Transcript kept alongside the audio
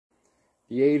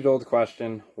The age-old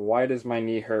question, why does my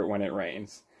knee hurt when it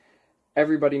rains?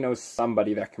 Everybody knows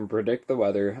somebody that can predict the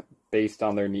weather based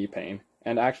on their knee pain.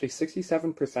 And actually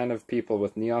 67% of people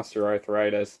with knee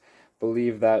osteoarthritis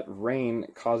believe that rain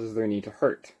causes their knee to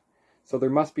hurt. So there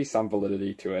must be some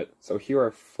validity to it. So here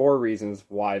are 4 reasons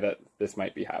why this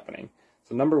might be happening.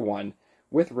 So number 1,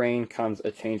 with rain comes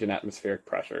a change in atmospheric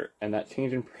pressure, and that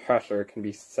change in pressure can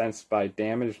be sensed by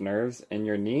damaged nerves in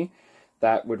your knee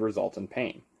that would result in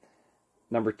pain.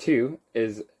 Number 2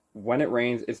 is when it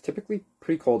rains, it's typically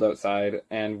pretty cold outside,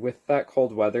 and with that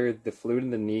cold weather, the fluid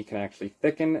in the knee can actually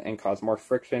thicken and cause more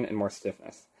friction and more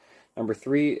stiffness. Number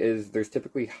 3 is there's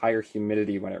typically higher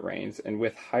humidity when it rains, and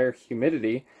with higher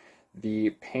humidity,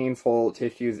 the painful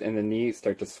tissues in the knee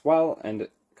start to swell and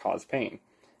cause pain.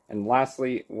 And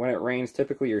lastly, when it rains,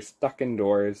 typically you're stuck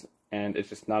indoors, and it's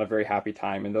just not a very happy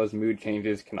time, and those mood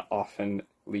changes can often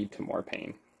lead to more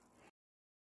pain.